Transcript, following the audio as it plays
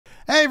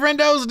Hey,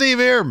 friendo, Steve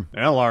here.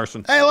 Hey,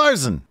 Larson. Hey,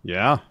 Larson.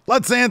 Yeah?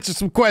 Let's answer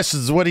some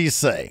questions. What do you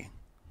say?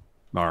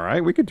 All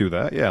right, we could do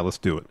that. Yeah, let's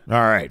do it.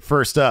 All right,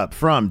 first up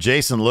from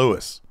Jason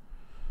Lewis.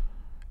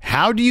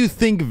 How do you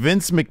think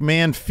Vince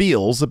McMahon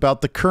feels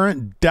about the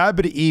current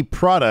WWE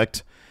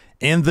product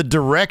and the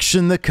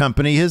direction the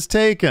company has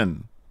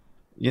taken?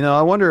 You know,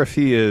 I wonder if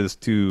he is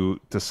to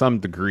some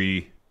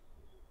degree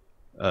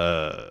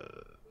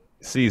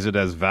sees it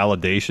as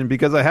validation,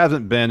 because it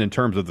hasn't been, in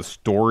terms of the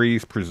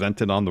stories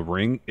presented on the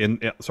ring, on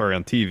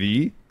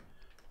TV,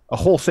 a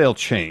wholesale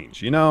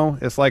change. You know,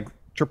 it's like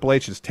Triple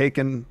H has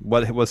taken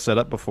what was set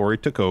up before he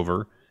took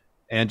over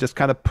and just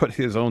kind of put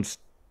his own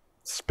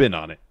spin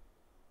on it,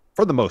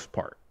 for the most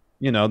part.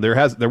 You know,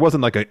 there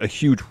wasn't like a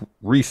huge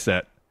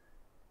reset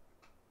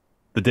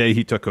the day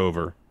he took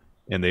over,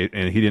 and he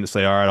didn't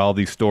say, all right, all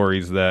these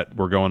stories that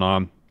were going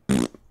on,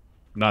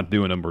 not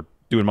doing them, we're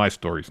doing my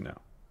stories now.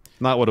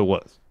 Not what it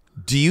was.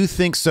 Do you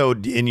think so?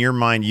 In your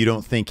mind, you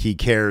don't think he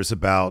cares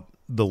about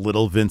the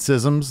little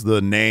Vince-isms,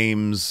 the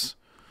names,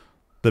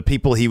 the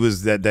people he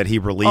was that he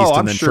released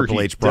and then sure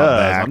Triple H brought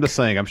back? I'm just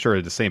saying, I'm sure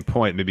at the same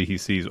point, maybe he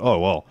sees, oh,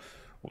 well,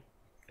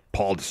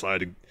 Paul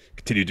decided to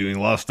continue doing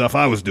a lot of stuff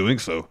I was doing,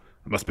 so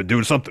I must have been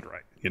doing something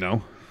right, you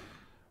know?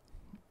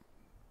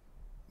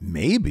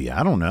 Maybe.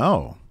 I don't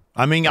know.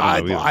 I mean,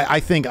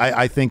 I think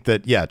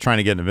that, yeah, trying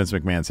to get into Vince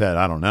McMahon's head,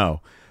 I don't know.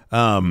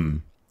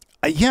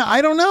 Yeah,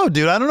 I don't know,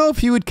 dude. I don't know if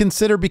he would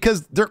consider,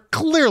 because there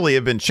clearly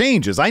have been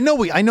changes. I know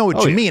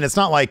what you mean. It's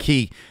not like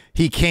he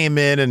came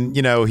in and,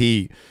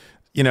 he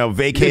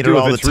vacated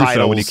all the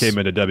titles when he came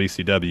into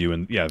WCW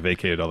and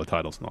vacated all the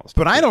titles and all that stuff.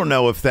 But I don't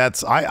know if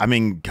that's I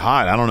mean,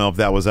 God, I don't know if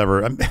that was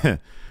ever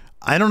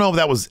I don't know if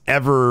that was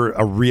ever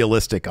a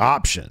realistic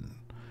option.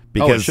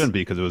 Because it shouldn't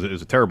be, because it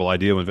was a terrible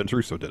idea when Vince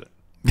Russo did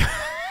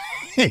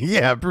it.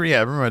 yeah, pretty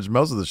much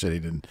most of the shit he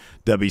did in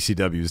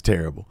WCW is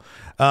terrible.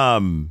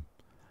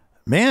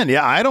 Man,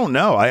 yeah, I don't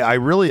know.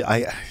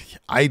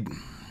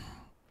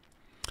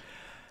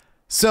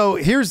 So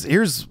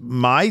here's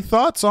my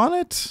thoughts on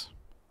it.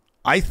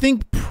 I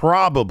think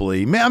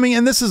probably, I mean,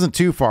 and this isn't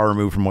too far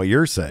removed from what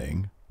you're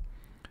saying.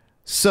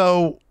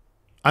 So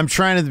I'm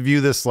trying to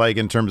view this like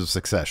in terms of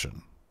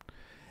succession.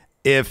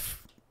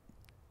 If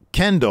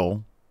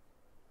Kendall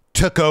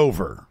took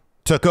over,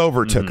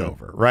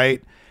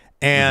 right?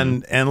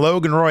 And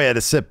Logan Roy had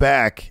to sit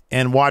back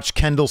and watch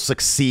Kendall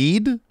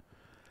succeed.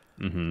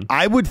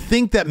 I would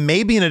think that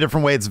maybe in a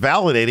different way it's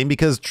validating,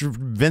 because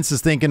Vince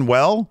is thinking,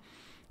 well,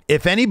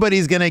 if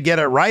anybody's going to get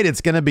it right,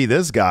 it's going to be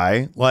this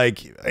guy. Like,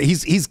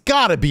 he's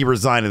got to be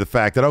resigned to the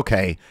fact that,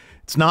 okay,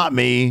 it's not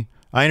me.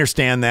 I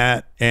understand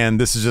that,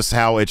 and this is just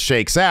how it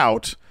shakes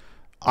out.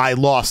 I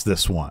lost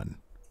this one.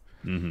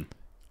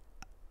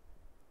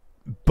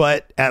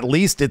 But at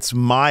least it's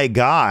my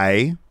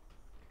guy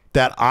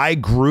that I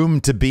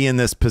groomed to be in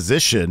this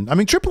position. I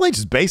mean, Triple H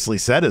has basically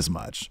said as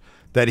much,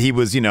 that he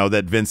was,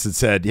 that Vince had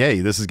said,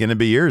 hey, this is going to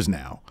be yours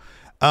now.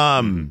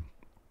 And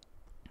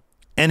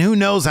who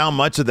knows how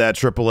much of that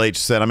Triple H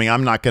said. I mean,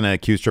 I'm not going to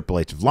accuse Triple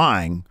H of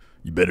lying.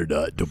 You better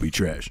not. Don't be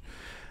trash.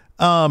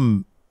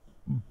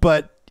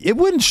 But it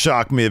wouldn't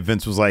shock me if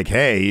Vince was like,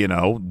 hey,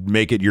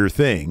 make it your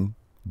thing.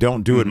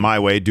 Don't do it my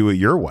way. Do it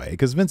your way.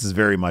 Because Vince is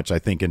very much, I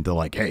think, into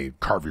like, hey,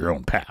 carve your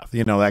own path.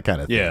 That kind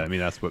of thing. Yeah, I mean,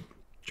 that's what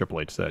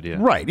Triple H said, yeah.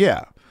 Right,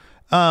 yeah.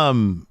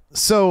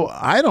 So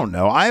I don't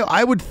know.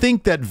 I would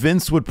think that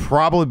Vince would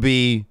probably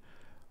be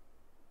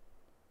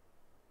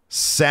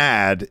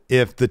sad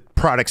if the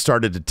product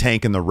started to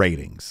tank in the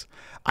ratings.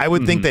 I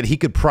would think that he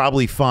could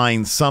probably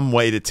find some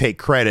way to take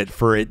credit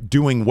for it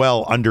doing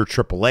well under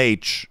Triple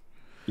H.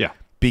 Yeah.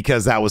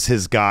 Because that was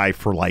his guy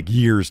for like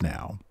years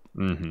now.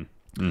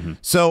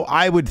 So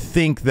I would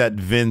think that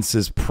Vince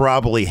is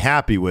probably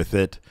happy with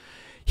it.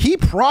 He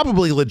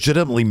probably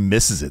legitimately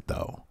misses it,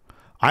 though.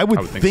 I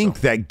would think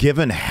so, that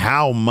given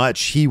how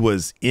much he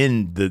was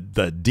in the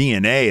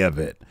DNA of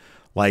it,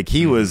 like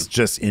he was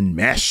just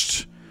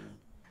enmeshed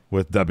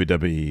with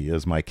WWE,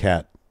 as my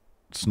cat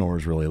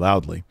snores really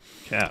loudly.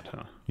 Cat,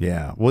 huh?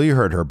 Yeah. Well, you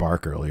heard her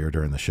bark earlier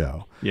during the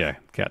show. Yeah,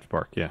 cat's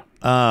bark, yeah.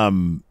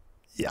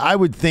 I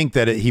would think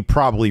that he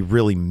probably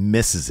really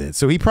misses it.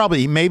 So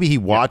maybe he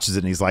watches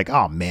it and he's like,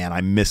 oh, man,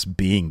 I miss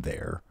being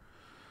there.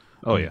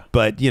 Oh yeah.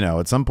 But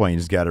at some point you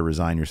just got to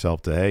resign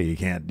yourself to, hey, you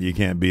can't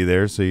be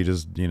there, so you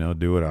just do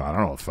it. I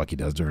don't know what the fuck he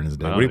does during his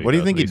day. What do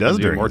you think he does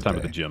during his day? More time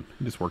at the gym.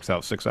 He just works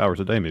out 6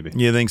 hours a day, maybe.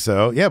 You think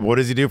so? Yeah, but what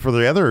does he do for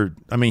the other?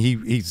 I mean,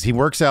 he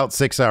works out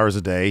 6 hours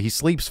a day. He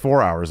sleeps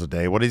 4 hours a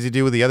day. What does he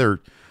do with the other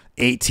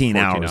 18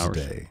 hours a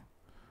day?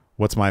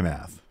 What's my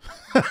math?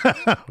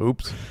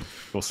 Oops.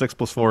 Well, 6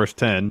 + 4 is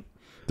 10.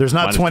 There's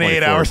not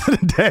 28 hours in a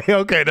day.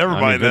 Okay, never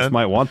mind then. Vince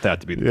might want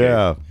that to be the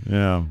case.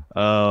 Yeah.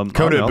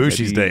 Kota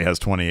Ibushi's day has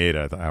 28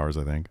 hours,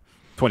 I think.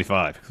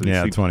 25.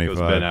 Yeah, 25. Goes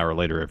to bed an hour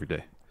later every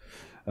day.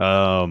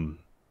 I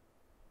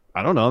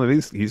don't know.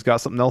 Maybe he's got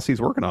something else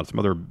he's working on, some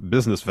other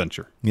business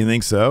venture. You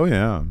think so?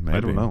 Yeah, maybe. I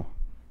don't know.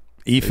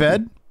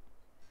 E-Fed?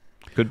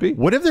 Could be.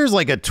 What if there's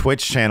like a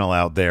Twitch channel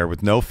out there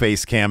with no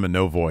face cam and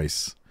no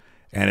voice,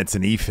 and it's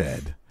an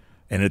E-Fed,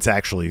 and it's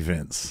actually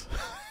Vince?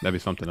 That'd be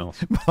something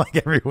else. Like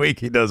every week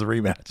he does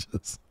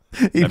rematches.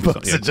 He That'd be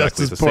puts yeah, it just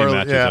exactly. as the same poorly.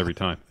 matches Yeah. every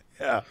time.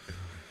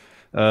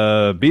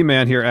 Yeah.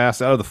 B-Man here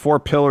asks, out of the 4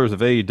 pillars of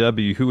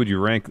AEW, who would you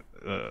rank?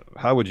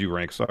 How would you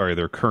rank? Sorry,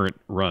 their current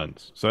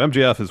runs. So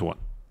MJF is one.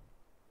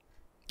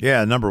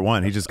 Yeah, number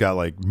one. He just got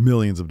like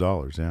millions of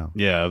dollars. Yeah.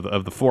 Yeah,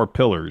 of the 4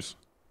 pillars,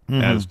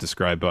 as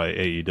described by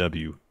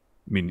AEW, I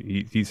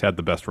mean, he's had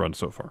the best run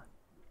so far.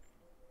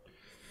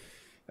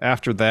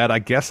 After that, I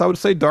guess I would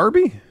say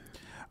Darby.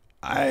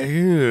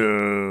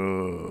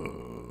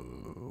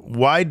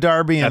 Why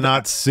Darby and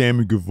not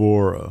Sammy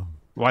Guevara?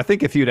 Well, I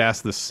think if you'd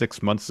asked this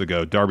 6 months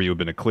ago, Darby would have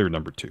been a clear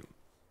number 2.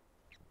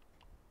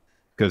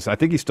 Because I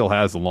think he still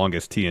has the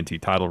longest TNT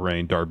title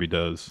reign. Darby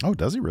does. Oh,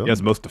 does he really? He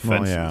has most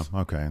defenses. Well,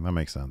 yeah. Okay, that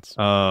makes sense.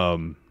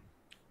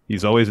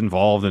 He's always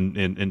involved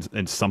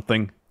in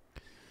something.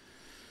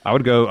 I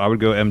would go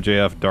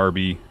MJF,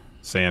 Darby,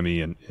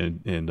 Sammy,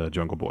 and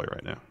Jungle Boy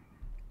right now.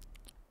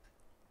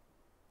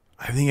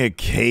 I think a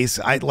case.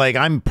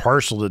 I'm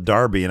partial to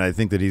Darby, and I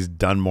think that he's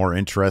done more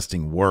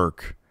interesting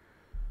work.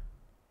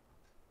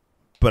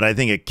 But I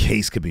think a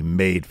case could be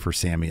made for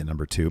Sammy at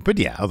number 2. But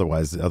yeah,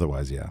 otherwise,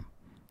 yeah.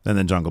 And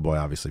then Jungle Boy,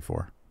 obviously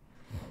 4.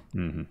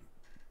 Mm-hmm.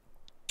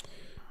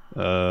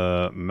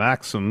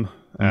 Maxim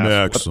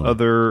asks, what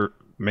other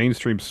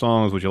mainstream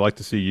songs would you like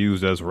to see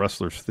used as a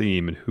wrestler's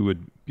theme, and who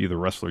would be the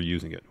wrestler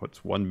using it?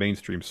 What's one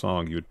mainstream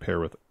song you would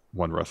pair with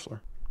one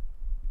wrestler?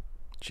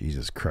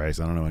 Jesus Christ,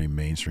 I don't know any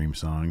mainstream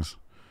songs.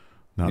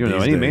 Not you don't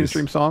know any days.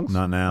 mainstream songs?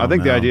 Not now. I think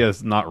no. the idea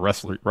is not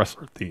wrestler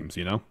themes,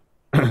 you know?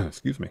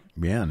 Excuse me.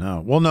 Yeah,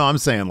 no. Well, no, I'm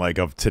saying like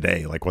of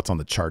today, like what's on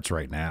the charts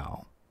right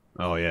now.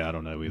 Oh yeah, I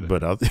don't know either.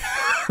 But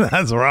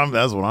that's what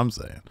I'm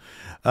saying.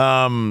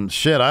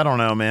 Shit, I don't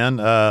know, man.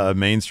 A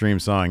mainstream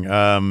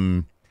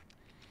song.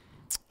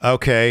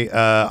 Okay,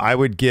 I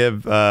would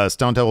give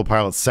Stone Temple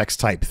Pilots "Sex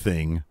Type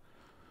Thing"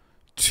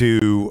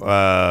 to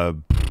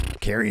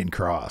Karrion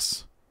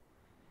Kross.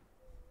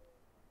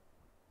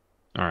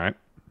 All right,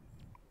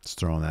 just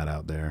throwing that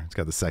out there. It's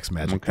got the sex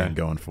magic thing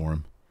going for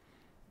him.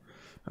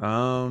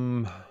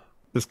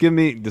 Just give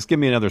me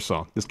another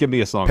song. Just give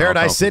me a song.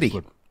 Paradise City.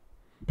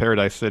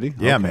 Paradise City?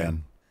 Yeah, okay.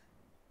 Man.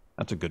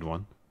 That's a good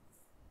one.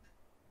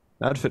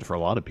 That'd fit for a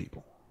lot of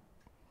people.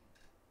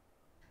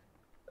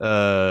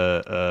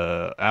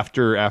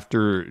 After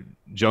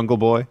Jungle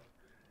Boy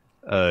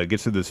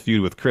gets to this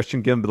feud with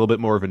Christian, give him a little bit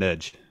more of an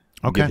edge.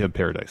 Okay. Give him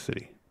Paradise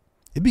City.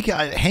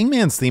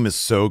 Hangman's theme is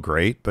so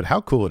great, but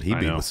how cool would he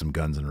be with some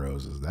Guns N'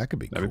 Roses? That could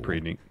be cool. That'd be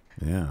pretty neat.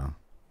 Yeah.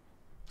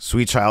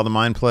 Sweet Child of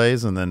Mine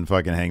plays, and then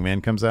fucking Hangman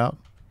comes out.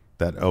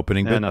 That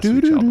opening bit. Not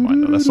Sweet Child of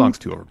Mine, though. That song's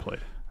too overplayed.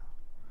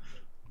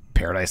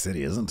 Paradise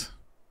City isn't.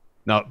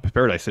 No,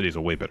 Paradise City is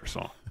a way better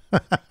song.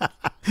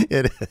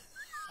 It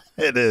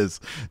is.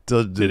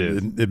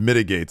 It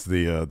mitigates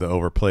the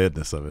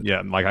overplayedness of it.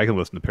 Yeah, like I can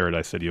listen to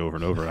Paradise City over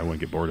and over, and I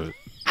wouldn't get bored of it.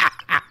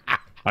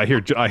 I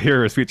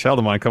hear a Sweet Child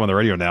of Mine come on the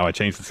radio now. I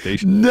change the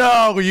station.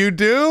 No, you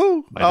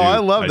do? I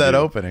love that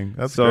opening.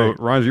 That's so. Great.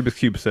 Ron Rubik's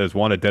Cube says,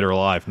 "Wanted Dead or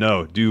Alive."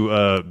 No,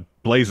 do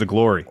Blaze of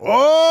Glory.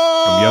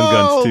 Oh, from Young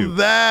Guns 2.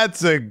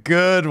 That's a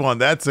good one.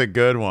 That's a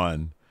good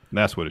one.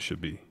 That's what it should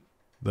be.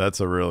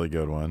 That's a really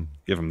good one.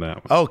 Give him that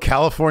one. Oh,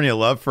 California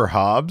Love for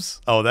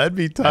Hobbs. Oh, that'd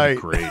be tight. That'd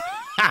be great.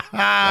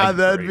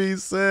 That'd be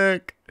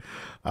sick.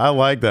 I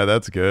like that.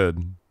 That's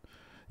good.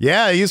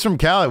 Yeah, he's from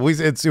Cali.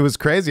 It was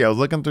crazy. I was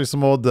looking through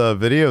some old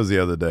videos the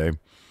other day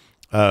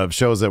of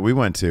shows that we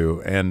went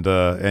to, and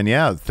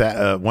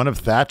yeah, one of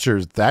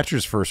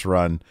Thatcher's first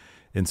run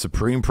in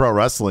Supreme Pro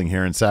Wrestling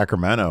here in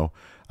Sacramento.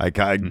 I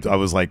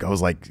was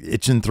like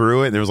itching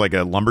through it. There was like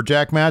a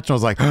lumberjack match, and I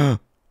was like,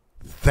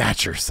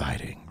 Thatcher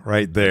sighting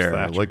right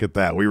there. Look at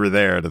that. We were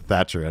there at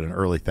an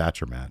early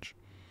Thatcher match,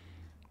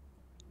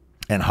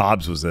 and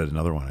Hobbs was at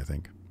another one, I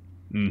think,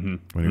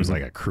 when he was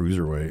like a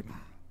cruiserweight.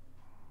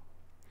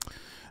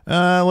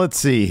 Let's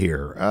see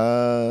here.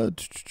 Oh,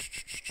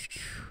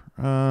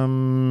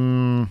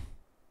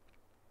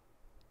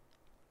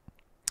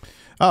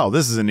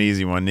 this is an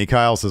easy one.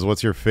 Nikyle says,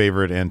 "What's your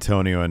favorite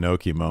Antonio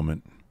Inoki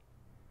moment?"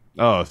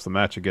 Oh, it's the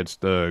match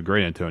against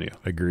Great Antonio.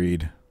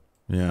 Agreed.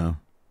 Yeah.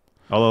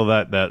 Although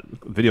that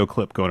video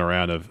clip going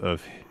around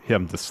of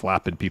him just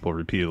slapping people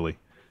repeatedly.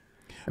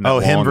 Oh,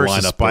 him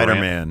versus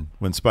Spider-Man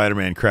when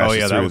Spider-Man crashes. Oh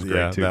yeah, that through. was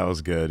great too. That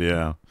was good.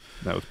 Yeah,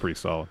 that was pretty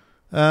solid.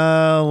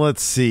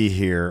 Let's see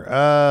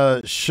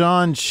here.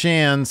 Sean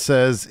Chan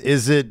says,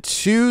 "Is it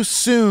too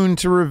soon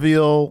to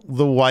reveal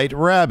the White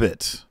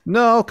Rabbit?"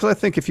 No, because I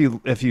think if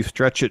you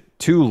stretch it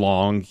too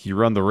long, you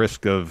run the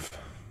risk of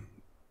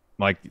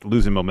like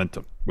losing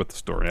momentum with the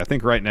story. I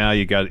think right now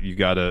you got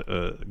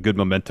a good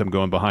momentum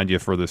going behind you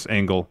for this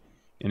angle,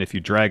 and if you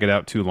drag it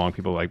out too long,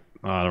 people are like,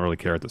 oh, I don't really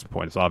care at this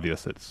point. It's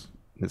obvious. It's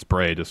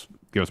Bray. Just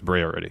give us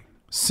Bray already.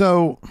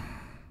 So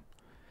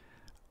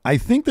I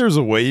think there's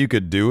a way you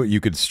could do it. You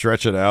could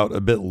stretch it out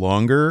a bit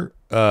longer.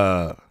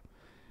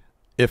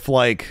 If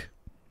like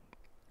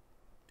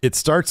it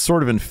starts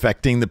sort of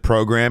infecting the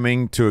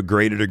programming to a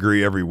greater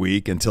degree every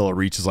week until it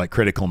reaches like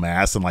critical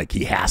mass and like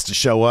he has to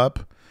show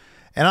up.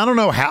 And I don't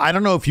know how. I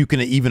don't know if you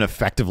can even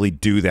effectively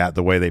do that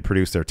the way they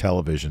produce their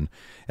television.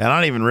 And I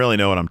don't even really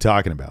know what I'm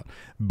talking about.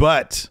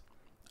 But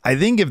I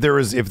think if there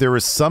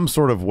was some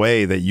sort of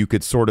way that you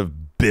could sort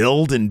of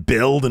build and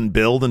build and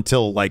build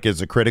until like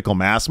it's a critical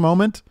mass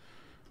moment.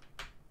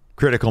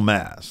 Critical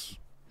mass.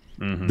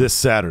 This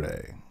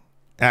Saturday.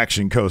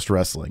 Action Coast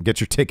Wrestling. Get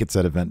your tickets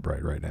at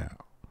Eventbrite right now.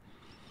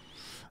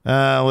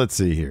 Let's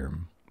see here.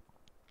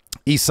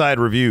 Eastside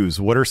Reviews.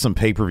 What are some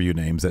pay-per-view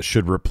names that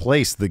should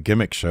replace the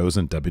gimmick shows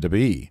in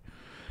WWE?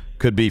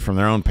 Could be from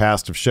their own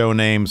past of show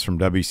names, from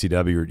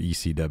WCW or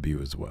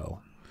ECW as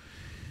well.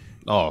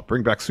 Oh,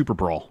 bring back Super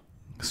Brawl.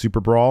 Super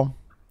Brawl?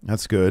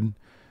 That's good.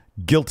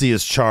 Guilty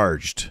as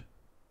Charged.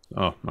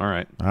 Oh, all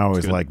right. I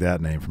always like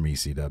that name from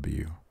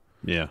ECW.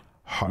 Yeah.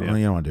 Well,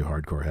 you don't want to do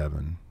Hardcore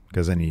Heaven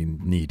because then you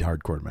need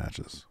hardcore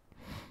matches.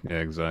 Yeah,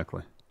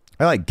 exactly.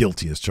 I like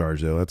Guilty as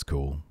Charged, though. That's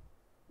cool.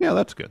 Yeah,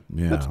 that's good.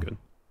 Yeah. That's good.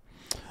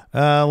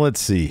 Let's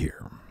see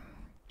here.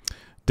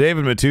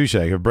 David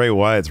Matushak, if Bray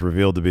Wyatt's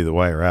revealed to be the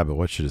White Rabbit,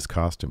 what should his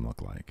costume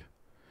look like?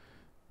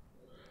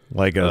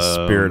 Like a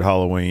Spirit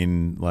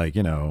Halloween, like,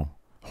 you know,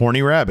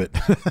 horny rabbit.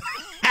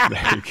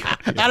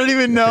 I don't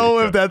even know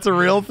if that's a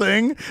real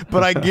thing,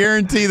 but I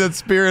guarantee that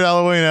Spirit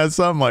Halloween has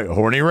something like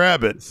horny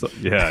rabbit. So,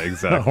 yeah,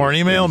 exactly.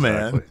 Horny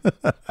mailman.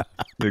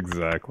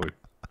 Exactly.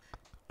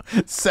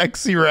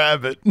 Sexy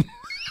rabbit.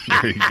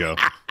 There you go.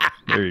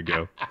 There you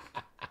go.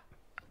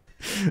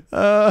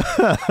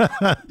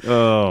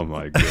 Oh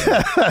my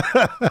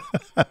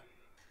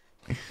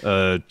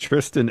god.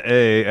 Tristan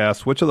A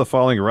asks, which of the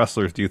following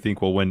wrestlers do you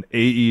think will win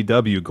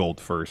AEW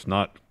gold first,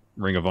 not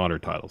Ring of Honor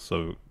titles?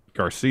 So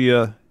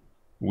Garcia,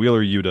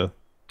 Wheeler Yuta,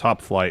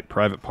 Top Flight,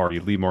 Private Party,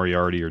 Lee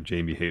Moriarty, or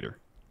Jamie Hayter?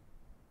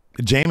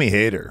 Jamie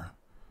Hayter.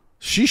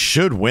 She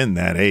should win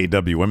that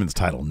AEW women's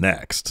title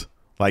next.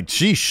 Like,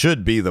 she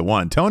should be the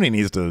one. Tony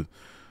needs to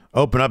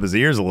open up his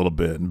ears a little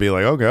bit and be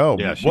like,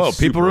 okay, whoa,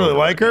 people really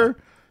like her?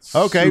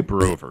 Okay.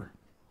 Super over.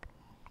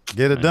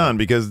 Get it done,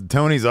 because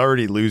Tony's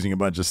already losing a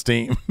bunch of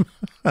steam.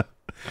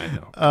 I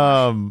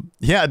know.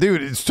 Yeah,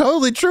 dude, it's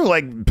totally true.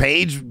 Like,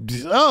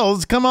 Paige,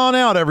 let's come on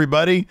out,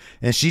 everybody.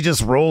 And she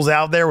just rolls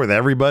out there with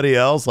everybody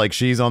else like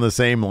she's on the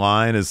same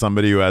line as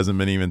somebody who hasn't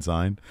been even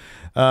signed.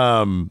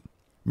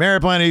 Mary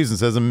Planet Houston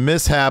says a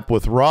mishap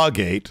with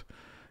Rawgate.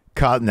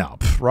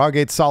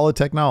 Rawgate's solid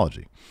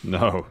technology.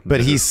 No.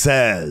 But he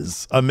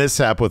says a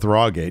mishap with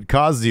Rawgate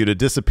causes you to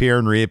disappear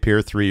and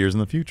reappear 3 years in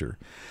the future.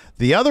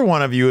 The other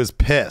one of you is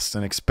pissed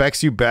and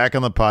expects you back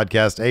on the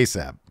podcast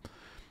ASAP.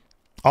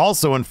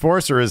 Also,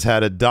 Enforcer has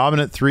had a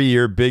dominant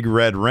 3-year big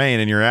red reign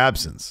in your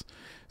absence,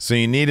 so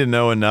you need to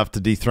know enough to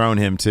dethrone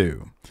him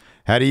too.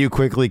 How do you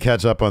quickly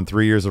catch up on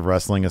 3 years of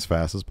wrestling as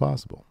fast as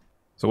possible?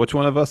 So which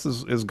one of us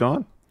is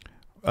gone?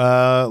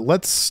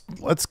 Let's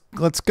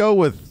go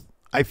with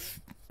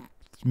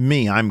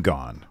I'm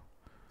gone.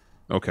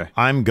 Okay.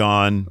 I'm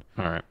gone.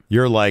 All right.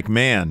 You're like,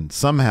 man,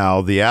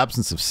 somehow the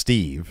absence of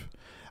Steve.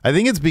 I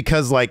think it's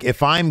because, like,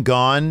 if I'm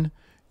gone,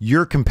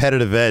 your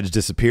competitive edge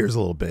disappears a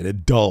little bit.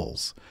 It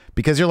dulls.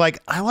 Because you're like,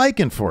 I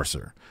like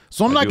Enforcer.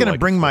 So I'm not going to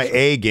bring my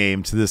A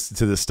game to this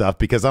stuff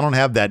because I don't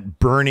have that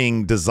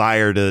burning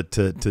desire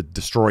to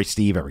destroy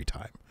Steve every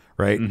time,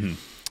 right? Mm-hmm.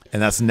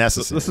 And that's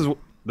necessary. So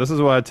this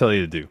is what I'd tell you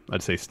to do.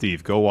 I'd say,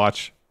 Steve, go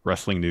watch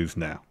Wrestling News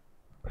Now.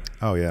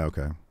 Oh, yeah,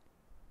 okay.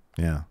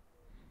 Yeah.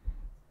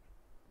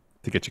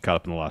 To get you caught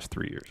up in the last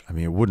 3 years. I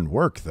mean, it wouldn't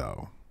work,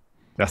 though.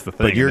 That's the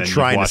thing. But you're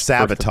trying to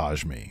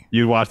sabotage me.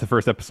 You'd watch the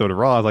first episode of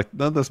Raw. I was like,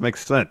 none of this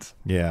makes sense.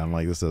 Yeah, I'm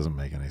like, this doesn't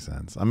make any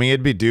sense. I mean,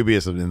 it'd be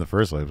dubious in the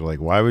first place.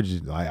 Like, why would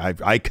you?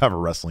 I cover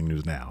Wrestling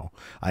News Now.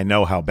 I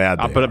know how bad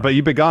they are. But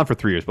you've been gone for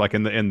 3 years. Like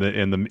in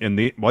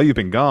the while you've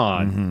been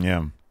gone,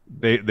 yeah,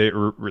 they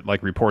were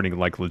like reporting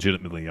like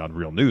legitimately on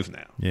Real News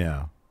Now.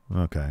 Yeah.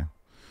 Okay.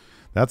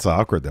 That's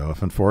awkward though.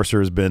 If Enforcer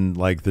has been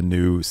like the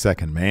new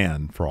second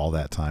man for all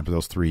that time, for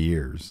those 3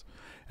 years.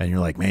 And you're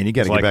like, man, you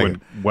got to get back.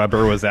 When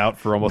Weber was out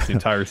for almost the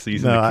entire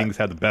season, the Kings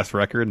had the best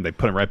record, and they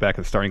put him right back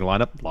in the starting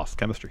lineup. Lost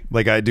chemistry.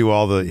 Like I do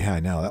all the, I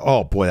know.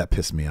 Oh boy, that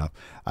pissed me off.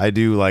 I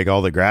do like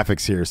all the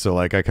graphics here, so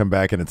like I come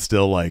back and it's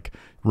still like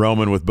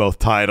Roman with both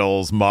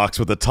titles, Mox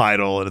with the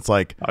title, and it's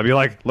like I'd be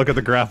like, look at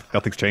the graph,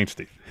 nothing's changed,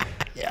 Steve.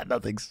 Yeah,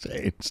 nothing's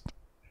changed.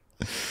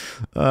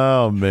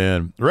 Oh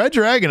man, Red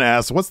Dragon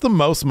asks, what's the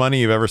most money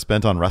you've ever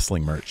spent on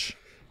wrestling merch?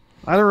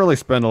 I don't really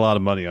spend a lot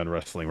of money on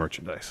wrestling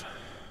merchandise.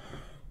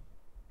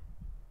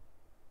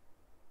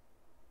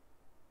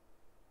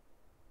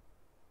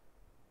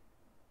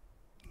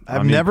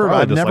 I've never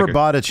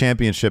bought a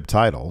championship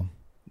title.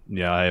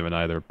 Yeah, I haven't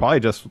either. Probably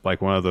just like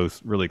one of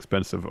those really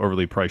expensive,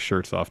 overly priced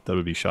shirts off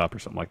WB Shop or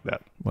something like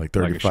that. Like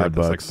 $35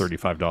 bucks. Like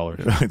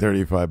 $35. Like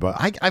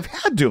 $35. I've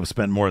had to have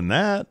spent more than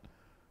that.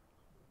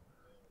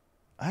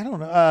 I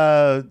don't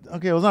know.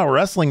 Okay, it was not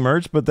wrestling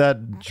merch, but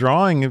that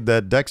drawing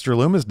that Dexter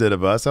Loomis did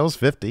of us, that was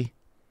 $50.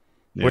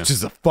 Yeah. Which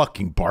is a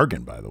fucking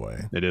bargain, by the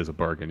way. It is a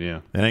bargain, yeah.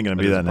 It ain't gonna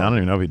be that now. I don't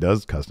even know if he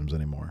does customs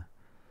anymore.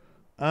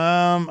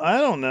 I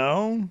don't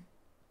know.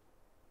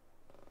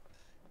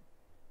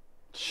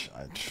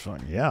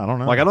 Yeah, I don't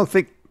know. Like, I don't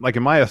think, like,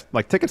 in my,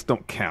 like, tickets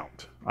don't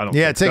count. I don't.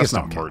 Yeah, think. tickets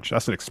That's don't not count. merch.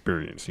 That's an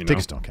experience. You know,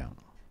 Tickets don't count.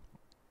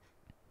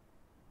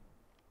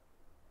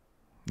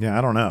 Yeah,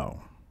 I don't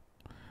know.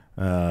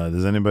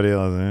 Does anybody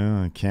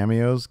else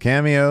cameos?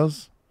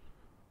 Cameos.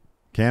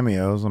 I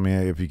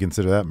mean, if you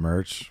consider that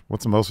merch,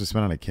 what's the most we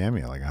spent on a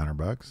cameo? Like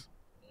 $100?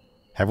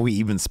 Have we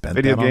even spent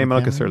video that on game? a I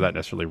don't cameo? consider that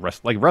necessarily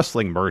like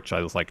wrestling merch.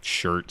 I was like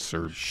shirts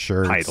or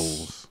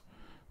titles,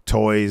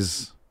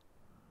 toys,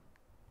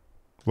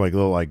 like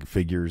little like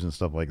figures and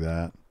stuff like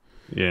that.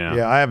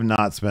 Yeah, I have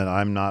not spent.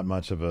 I'm not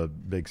much of a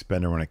big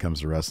spender when it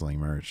comes to wrestling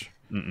merch.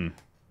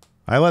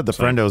 I let the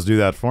Friendos do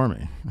that for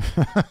me.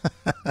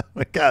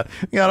 we got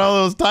all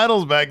those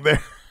titles back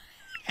there.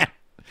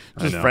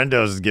 Just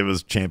Friendos give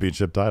us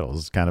championship titles.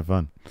 It's kind of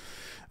fun.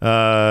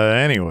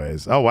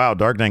 Anyways, oh wow,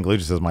 Dark Dank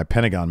Lucha says my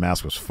Pentagon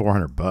mask was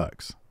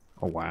 $400.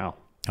 Oh wow.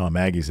 Oh,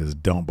 Maggie says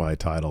don't buy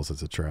titles.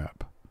 It's a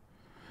trap.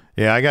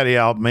 Yeah, I got.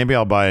 Yeah, maybe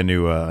I'll buy a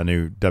new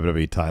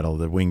WWE title,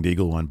 the Winged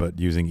Eagle one, but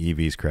using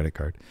EV's credit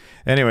card.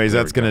 Anyways,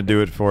 that's gonna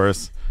do it for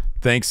us.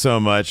 Thanks so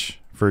much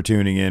for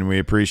tuning in. We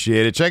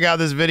appreciate it. Check out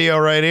this video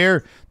right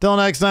here. Till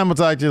next time, we'll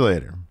talk to you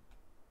later.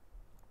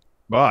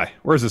 Bye.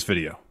 Where's this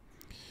video?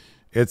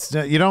 It's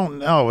you don't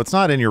know. It's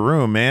not in your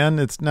room, man.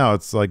 It's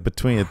like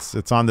between.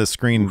 It's on this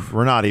screen. Oof.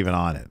 We're not even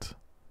on it.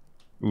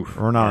 Oof.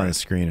 We're not on the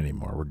screen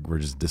anymore. We're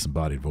just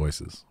disembodied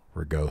voices.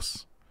 We're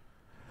ghosts.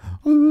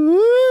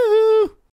 Ooh.